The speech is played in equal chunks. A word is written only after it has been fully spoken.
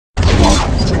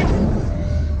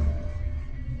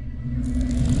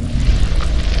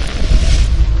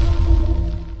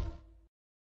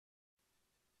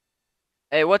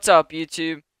Hey, what's up,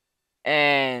 YouTube?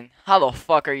 And how the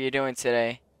fuck are you doing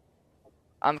today?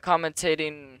 I'm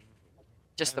commentating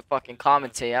just to fucking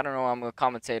commentate. I don't know what I'm gonna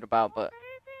commentate about, but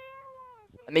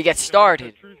let me get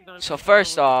started. So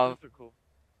first off,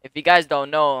 if you guys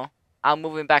don't know, I'm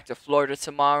moving back to Florida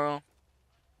tomorrow,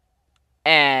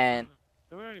 and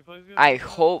I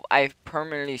hope I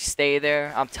permanently stay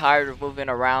there. I'm tired of moving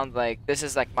around. Like, this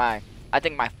is like I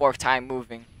think my fourth time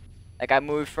moving. Like, I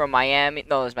moved from Miami.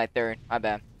 No, it was my third. My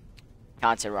bad.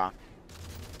 Counted wrong.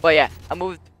 But yeah, I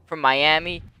moved from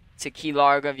Miami to Key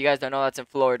Largo. If you guys don't know, that's in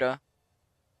Florida.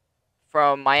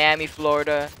 From Miami,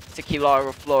 Florida to Key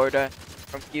Largo, Florida.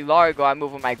 From Key Largo, I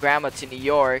moved with my grandma to New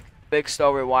York. Big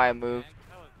story why I moved.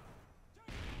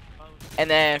 And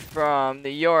then from New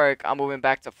York, I'm moving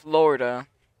back to Florida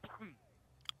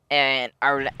and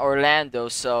Orlando.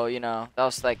 So, you know, that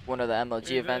was like one of the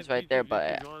MLG events right there.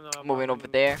 But I'm moving over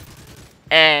there.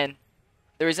 And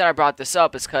the reason I brought this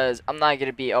up is because I'm not going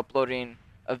to be uploading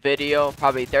a video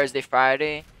probably Thursday,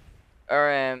 Friday,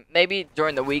 or maybe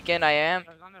during the weekend I am.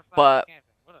 But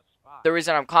the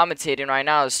reason I'm commentating right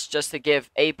now is just to give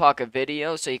APOC a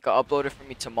video so he can upload it for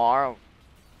me tomorrow.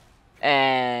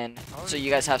 And so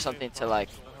you guys have something to like,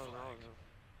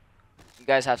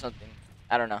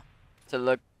 I don't know, to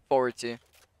look forward to.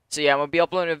 So yeah, I'm going to be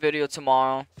uploading a video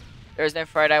tomorrow. Thursday and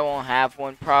Friday I won't have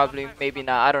one probably, maybe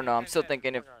not, I don't know. I'm still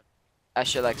thinking if I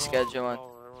should like schedule one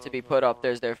to be put up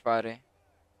Thursday or Friday.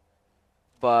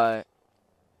 But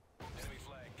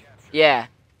yeah.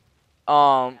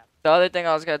 The other thing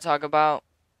I was gonna talk about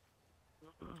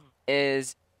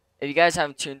is if you guys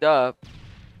haven't tuned up,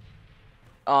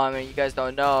 and you guys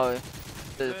don't know,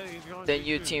 the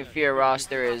new Team FeaR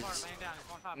roster is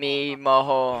me,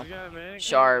 Moho,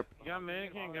 Sharp, and,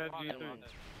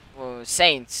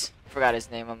 Saints. Forgot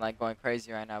his name. I'm like going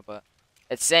crazy right now, but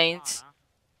it's Saints.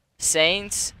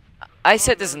 I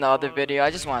said this in the other video.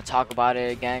 I just want to talk about it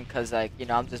again because, like, you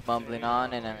know, I'm just mumbling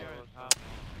on, and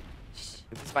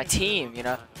it's my team, you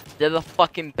know. They're the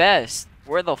fucking best.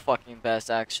 We're the fucking best,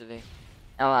 actually.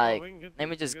 And, like, let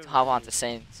me just hop on to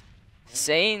Saints.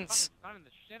 Saints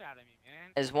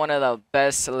is one of the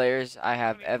best slayers I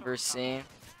have ever seen.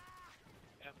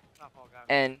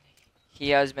 And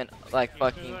he has been, like,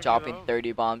 fucking dropping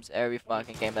 30 bombs every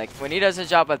fucking game. Like, when he doesn't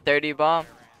drop a 30 bomb,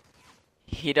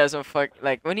 he doesn't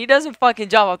when he doesn't fucking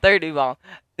drop a 30 bomb,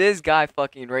 this guy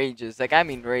fucking rages. Like, I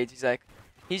mean rage. He's like,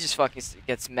 he just fucking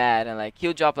gets mad, and like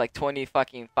he'll drop like 5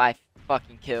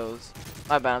 fucking kills.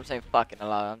 My bad, I'm saying fucking a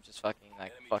lot. I'm just fucking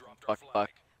like fuck.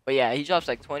 But yeah, he drops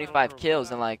like 25 kills,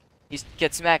 and like he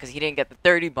gets mad because he didn't get the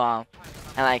 30 bomb,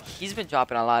 and like he's been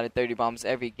dropping a lot of 30 bombs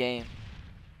every game.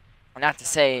 Not to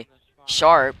say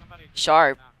Sharp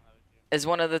is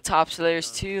one of the top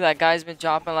slayers too. That guy's been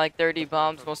dropping like 30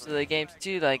 bombs most of the games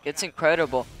too. Like, it's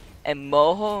incredible. And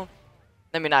Moho,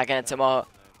 let me not get into Moho.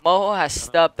 Moho has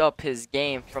stepped up his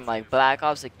game from like Black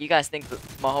Ops. Like, you guys think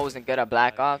Moho wasn't good at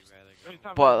Black Ops,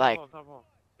 but like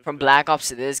from Black Ops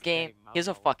to this game, he's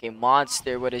a fucking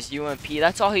monster with his UMP.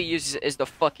 That's all he uses is the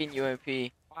fucking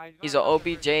UMP. He's an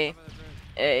OBJ.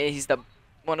 He's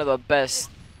one of the best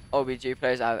OBJ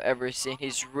players I've ever seen.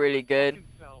 He's really good.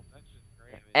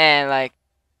 And like,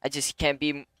 I just can't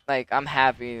be like, I'm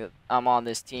happy I'm on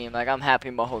this team. Like, I'm happy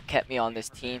Moho kept me on this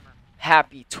team.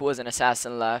 Happy Twiz and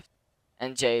Assassin left,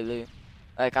 and J-Lu.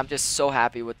 Like, I'm just so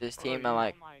happy with this team. And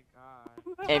like,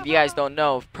 and if you guys don't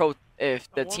know,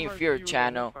 if the Team FeaR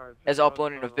channel is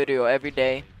uploading a video every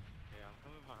day,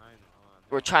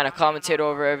 we're trying to commentate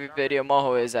over every video.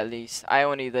 Moho is, at least. I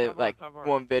only did like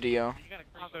one video.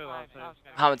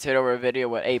 Commentate over a video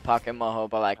with APOC and Moho,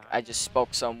 but like I just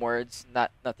spoke some words,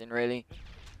 nothing really.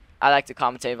 I like to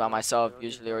commentate by myself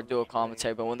usually, or do a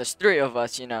commentary, but when there's 3 of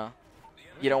us, you know,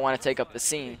 you don't want to take up the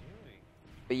scene.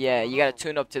 But yeah, you gotta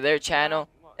tune up to their channel.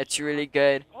 It's really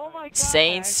good.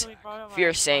 Saints,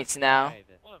 FeaR Saints now.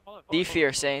 The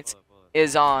FeaR Saints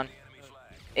is on.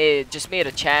 It just made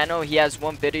a channel. He has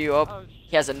one video up.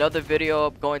 He has another video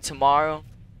up going tomorrow.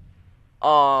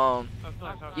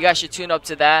 You guys should tune up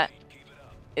to that.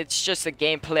 It's just a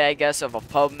gameplay, I guess, of a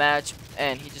pub match,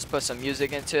 and he just put some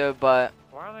music into it, but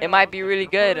it might be really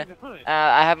good.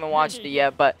 I haven't watched it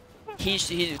yet, but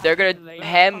they're gonna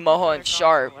him, Moho, and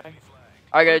Sharp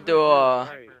are gonna do a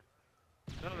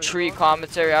tree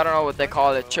commentary. I don't know what they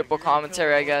call it, triple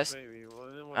commentary, I guess.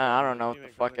 I don't know what the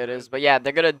fuck it is, but yeah,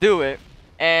 they're gonna do it,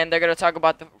 and they're gonna talk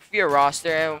about the FeaR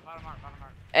roster,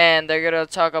 and they're gonna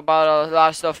talk about a lot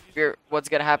of stuff. What's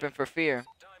gonna happen for FeaR.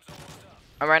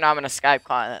 And right now I'm in a Skype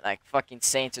call, and like fucking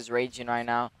Saints is raging right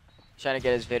now, trying to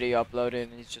get his video uploaded,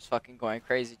 and he's just fucking going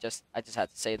crazy. I just had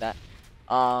to say that.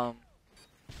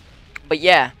 But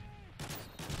yeah,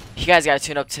 You guys gotta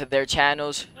tune up to their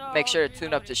channels. Make sure to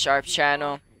tune up to Sharp's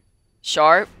channel.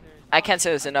 Sharp, I can't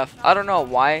say this enough. I don't know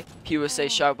why people say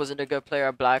Sharp wasn't a good player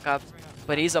at Black Ops,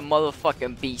 but he's a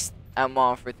motherfucking beast at Modern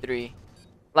Warfare 3.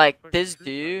 Like, this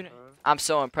dude, I'm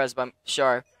so impressed by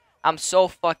Sharp. I'm so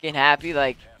fucking happy.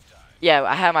 Like, yeah,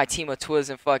 I had my team of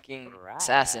Twiz and fucking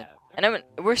Assassin. And I mean,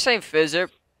 we're saying FeaR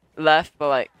left, but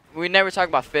like, we never talk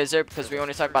about FeaR because we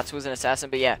only talk about Twiz and Assassin.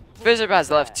 But yeah, FeaR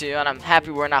has left too, and I'm happy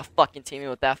we're not fucking teaming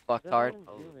with that fucktard.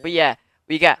 But yeah,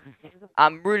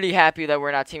 I'm really happy that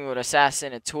we're not teaming with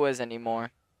Assassin and Twiz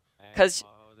anymore. Because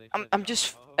I'm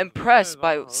just impressed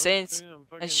by Saints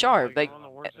and Sharp. Like,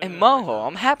 and Moho.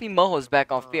 I'm happy Moho's back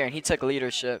on FeaR and he took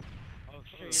leadership.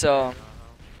 So,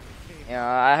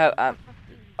 yeah,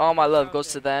 all my love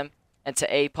goes to them and to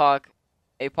APOC.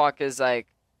 APOC is like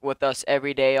with us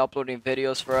every day, uploading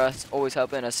videos for us, always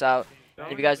helping us out.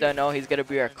 And if you guys don't know, he's gonna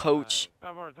be our coach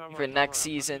for next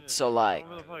season. So like,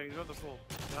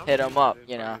 hit him up.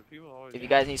 You know, if you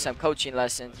guys need some coaching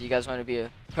lessons, you guys want to be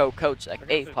a pro coach like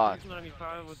APOC,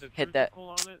 hit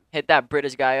that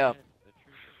British guy up.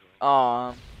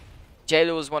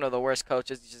 Jayla was one of the worst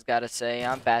coaches. You just gotta say,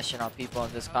 I'm bashing on people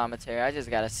in this commentary. I just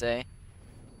gotta say,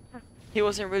 he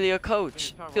wasn't really a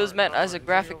coach. He was meant as a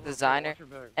graphic designer,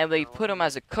 and they put him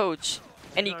as a coach,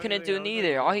 and he couldn't do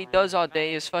neither. All he does all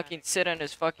day is fucking sit on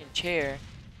his fucking chair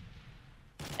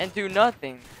and do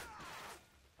nothing.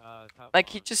 Like,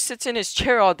 he just sits in his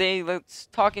chair all day, like,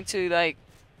 talking to, like,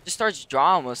 just starts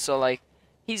drama. So, like,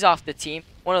 he's off the team.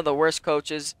 One of the worst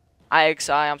coaches.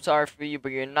 IXI, I'm sorry for you,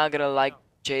 but you're not gonna like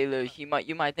Jayla.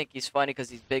 You might think he's funny because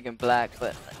he's big and black,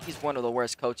 but he's one of the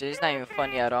worst coaches. He's not even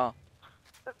funny at all.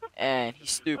 And he's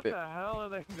stupid. What the hell are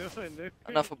they doing, dude?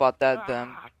 Enough about that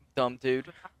dumb dude.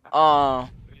 But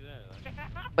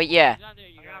yeah,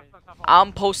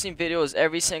 I'm posting videos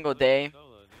every single day,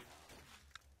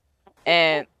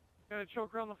 and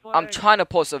I'm trying to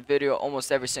post a video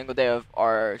almost every single day of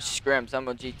our scrims,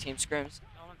 MLG team scrims,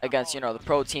 against, you know, the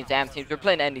pro teams, AM teams. We're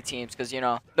playing any teams because, you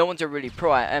know, no one's really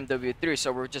pro at MW3,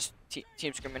 so we're just team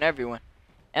scrimming everyone.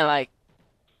 And like,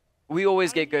 we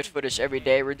always get good footage every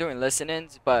day. We're doing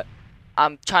listen-ins, but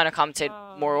I'm trying to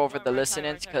commentate more over the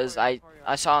listen-ins because I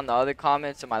saw in the other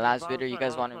comments in my last video you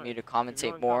guys wanted me to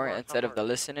commentate more instead of the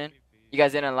listen-in. You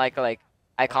guys didn't like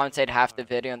I commentated half the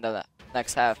video and the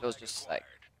next half it was just like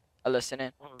a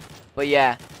listen-in. But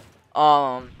yeah,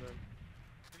 I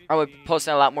will be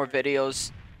posting a lot more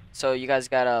videos, so you guys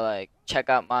gotta like check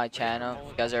out my channel.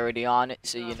 You guys are already on it,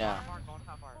 so you know.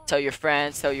 Tell your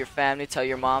friends, tell your family, tell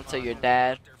your mom, tell your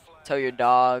dad. Tell your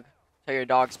dog, tell your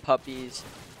dog's puppies,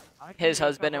 his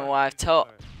husband and wife, tell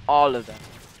all of them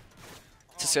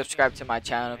to subscribe to my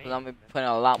channel because I'm going to be putting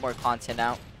a lot more content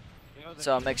out.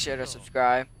 So make sure to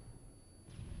subscribe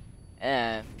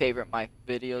and favorite my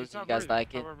videos if you guys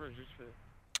like it.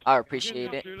 I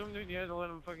appreciate it.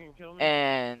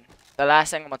 And the last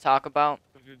thing I'm going to talk about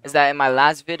is that in my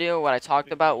last video, what I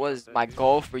talked about was my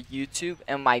goal for YouTube,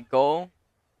 and my goal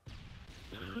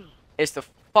is to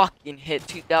fucking hit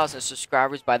 2,000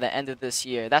 subscribers by the end of this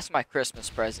year. That's my Christmas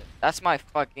present. That's my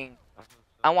fucking...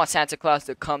 I want Santa Claus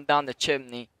to come down the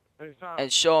chimney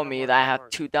and show me that I have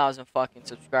 2,000 fucking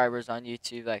subscribers on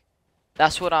YouTube. Like,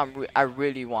 that's what I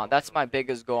really want. That's my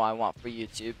biggest goal I want for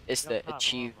YouTube, is to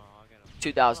achieve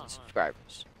 2,000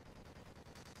 subscribers.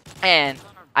 And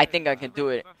I think I can do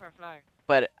it,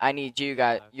 but I need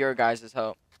your guys'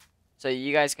 help. So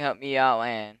you guys can help me out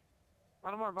and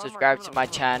subscribe to my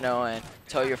channel and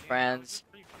tell your friends,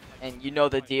 and you know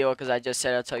the deal because I just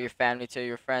said I'll tell your family, tell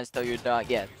your friends, tell your dog.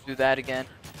 Yeah, do that again.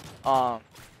 So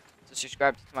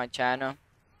subscribe to my channel.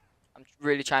 I'm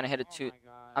really trying to hit it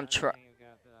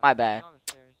my bad.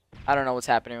 I don't know what's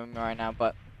happening with me right now,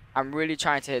 but I'm really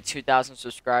trying to hit 2,000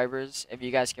 subscribers. If you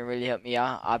guys can really help me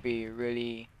out, I'll be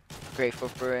really grateful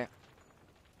for it.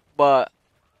 But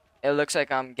it looks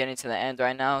like I'm getting to the end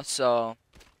right now, so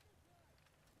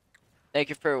thank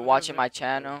you for watching my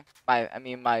channel,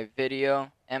 my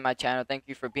video and my channel. Thank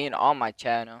you for being on my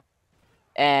channel.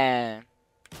 And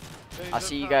I'll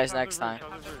see you guys next time.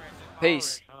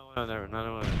 Peace.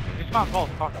 It's not called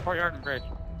Courtyard and Bridge.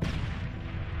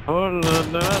 Kinda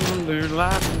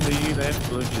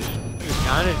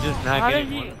just not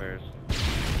getting one first.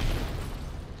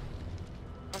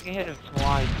 Fucking hit him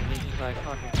twice and he's just like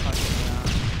fucking down.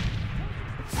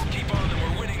 Keep on them,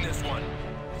 we're winning this one.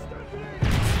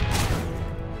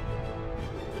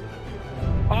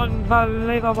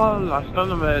 Unbelievable! I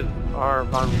stunned him at our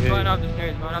bottom gate. Going up the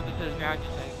stairs, behind you,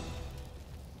 thing.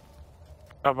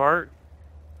 Up art?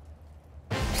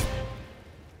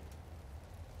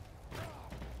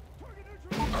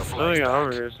 I think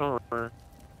over here somewhere.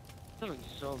 That looks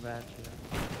so bad, too.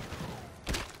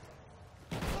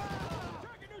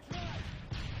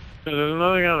 There's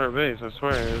another guy on our base, I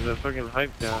swear. There's a fucking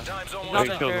hype guy. He's They on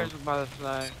the killed stairs him. by the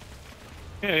flag.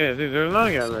 Yeah, dude, there's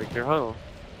another guy right there, huddle.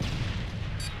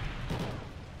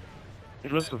 He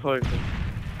must have fucked him.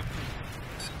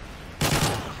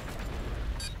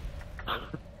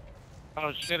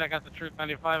 Oh shit, I got the Truth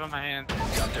 95 on my hand.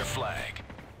 Got their flag.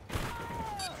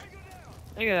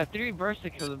 Look at that 3 bursts to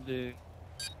kill him, dude.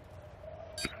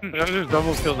 I just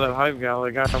double killed that hype guy.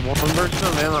 Like, I got one burst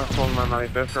him and I swung my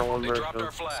knife after one They burst dropped him.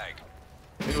 our flag.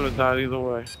 He would have died either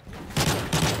way.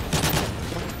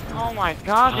 Oh my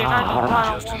god, you're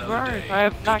not Just just on another one burst. day. I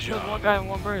have Good not killed job. one guy in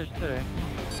one burst today.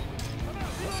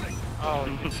 Oh,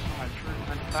 my Truth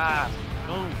 95.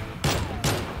 Boom.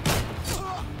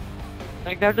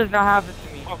 Like, that does not happen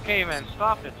to me. Okay, man,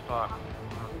 stop it, fuck.